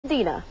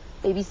Dina,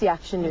 ABC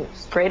Action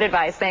News. Great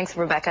advice. Thanks,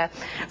 Rebecca.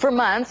 For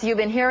months, you've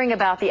been hearing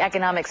about the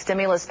economic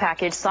stimulus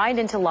package signed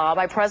into law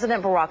by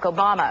President Barack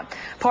Obama.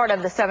 Part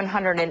of the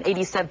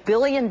 $787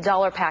 billion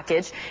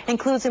package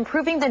includes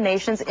improving the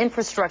nation's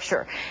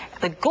infrastructure.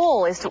 The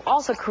goal is to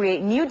also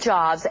create new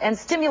jobs and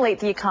stimulate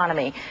the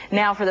economy.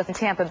 Now for the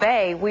Tampa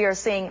Bay, we are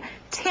seeing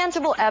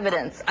tangible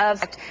evidence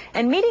of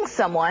and meeting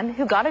someone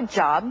who got a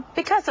job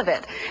because of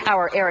it.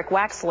 Our Eric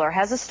Waxler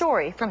has a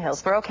story from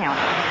Hillsborough County.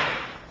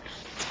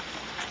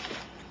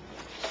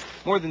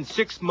 More than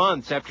 6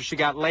 months after she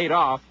got laid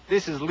off,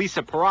 this is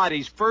Lisa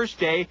Parati's first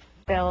day.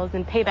 Bills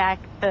and pay back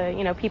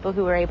the, people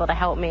who were able to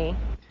help me.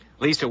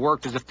 Lisa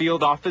worked as a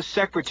field office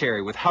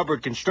secretary with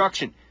Hubbard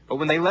Construction, but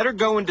when they let her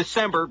go in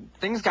December,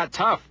 things got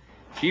tough.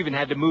 She even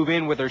had to move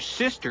in with her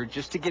sister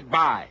just to get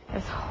by. It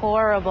was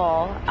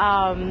horrible.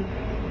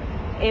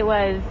 It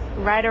was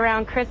right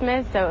around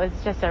Christmas, so it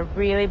was just a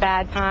really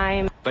bad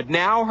time. But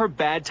now her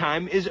bad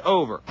time is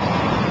over.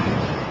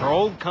 Her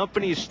old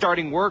company is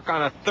starting work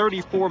on a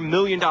 $34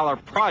 million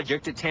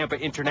project at Tampa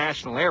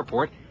International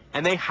Airport,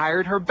 and they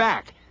hired her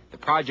back. The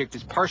project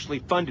is partially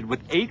funded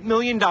with $8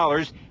 million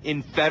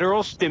in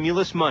federal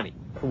stimulus money.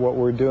 What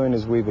we're doing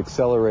is we've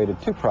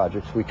accelerated 2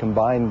 projects. We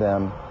combined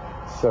them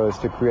so as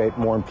to create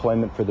more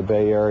employment for the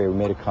Bay Area. We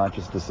made a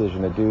conscious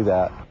decision to do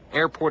that.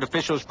 Airport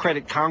officials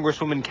credit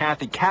Congresswoman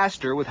Kathy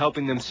Castor with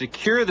helping them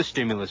secure the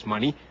stimulus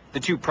money. The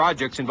 2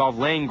 projects involve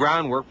laying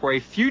groundwork for a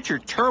future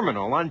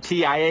terminal on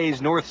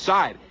TIA's north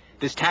side.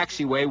 This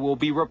taxiway will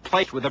be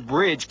replaced with a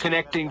bridge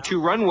connecting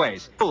 2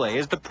 runways. Chile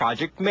is the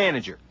project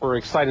manager. We're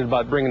excited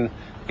about bringing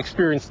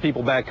experienced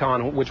people back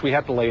on, which we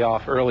had to lay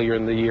off earlier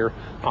in the year.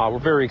 We're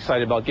very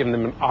excited about giving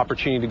them an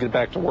opportunity to get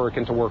back to work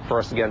and to work for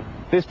us again.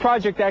 This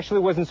project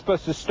actually wasn't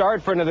supposed to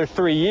start for another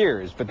 3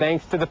 years, but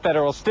thanks to the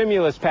federal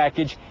stimulus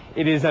package,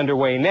 it is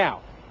underway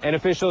now. And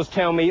officials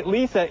tell me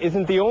Lisa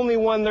isn't the only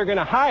one they're going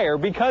to hire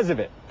because of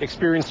it.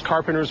 Experienced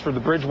carpenters for the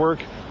bridge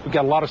work. We've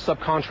got a lot of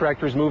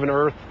subcontractors moving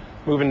earth,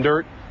 moving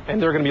dirt,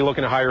 and they're going to be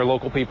looking to hire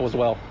local people as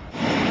well.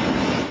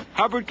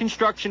 Hubbard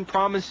Construction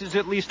promises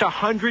at least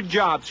 100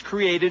 jobs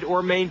created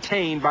or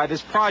maintained by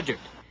this project.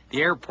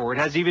 The airport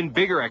has even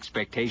bigger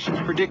expectations,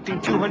 predicting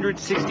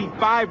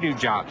 265 new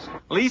jobs.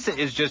 Lisa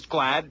is just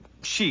glad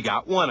she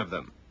got one of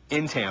them.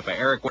 In Tampa,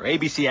 Eric,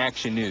 ABC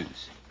Action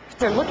News.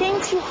 They're looking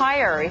to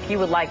hire. If you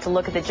would like to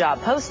look at the job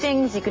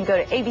postings, you can go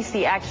to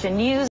ABC Action News.